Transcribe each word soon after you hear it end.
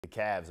The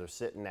Cavs are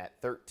sitting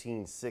at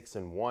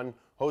 13-6-1,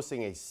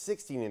 hosting a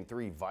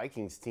 16-3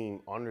 Vikings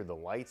team under the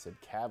lights at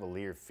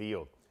Cavaliers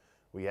Field.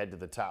 We head to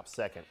the top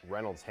second.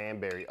 Reynolds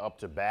Hanberry up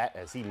to bat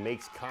as he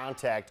makes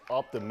contact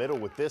up the middle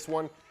with this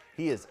one.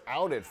 He is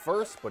out at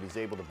first, but he's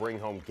able to bring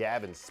home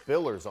Gavin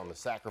Spillers on the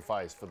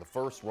sacrifice for the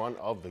first run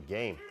of the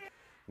game.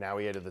 Now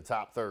we head to the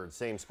top third.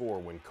 Same score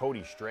when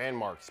Cody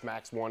Strandmark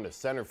smacks one to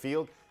center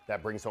field.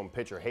 That brings home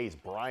pitcher Hayes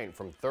Bryant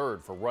from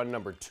third for run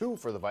number 2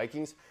 for the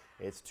Vikings.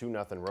 It's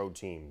 2-0 road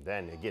team.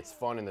 Then it gets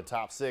fun in the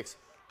top 6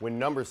 when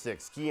number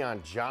 6,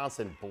 Keon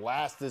Johnson,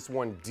 blasts this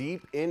one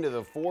deep into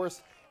the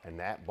force, and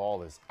that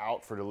ball is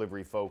out for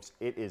delivery, folks.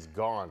 It is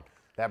gone.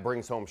 That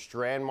brings home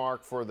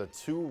Strandmark for the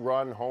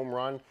 2-run home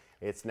run.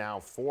 It's now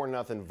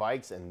 4-0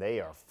 Vikes, and they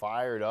are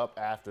fired up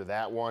after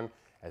that one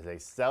as they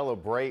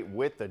celebrate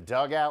with the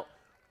dugout.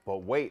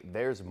 But wait,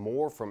 there's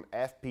more from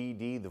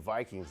FPD. The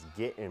Vikings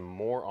getting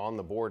more on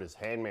the board as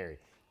Hanberry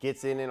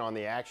gets in on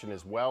the action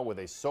as well with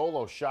a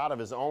solo shot of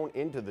his own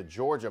into the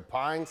Georgia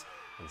Pines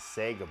and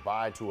say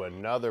goodbye to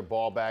another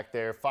ball back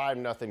there.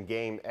 5-0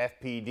 game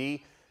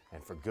FPD,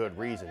 and for good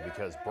reason,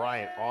 because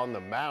Bryant on the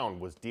mound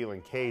was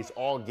dealing Ks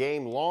all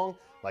game long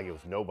like it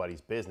was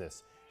nobody's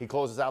business. He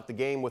closes out the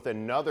game with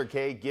another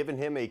K, giving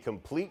him a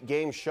complete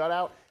game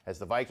shutout as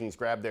the Vikings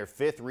grab their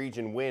 5th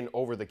region win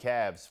over the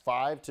Cavs,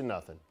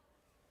 5-0.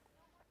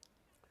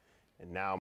 And now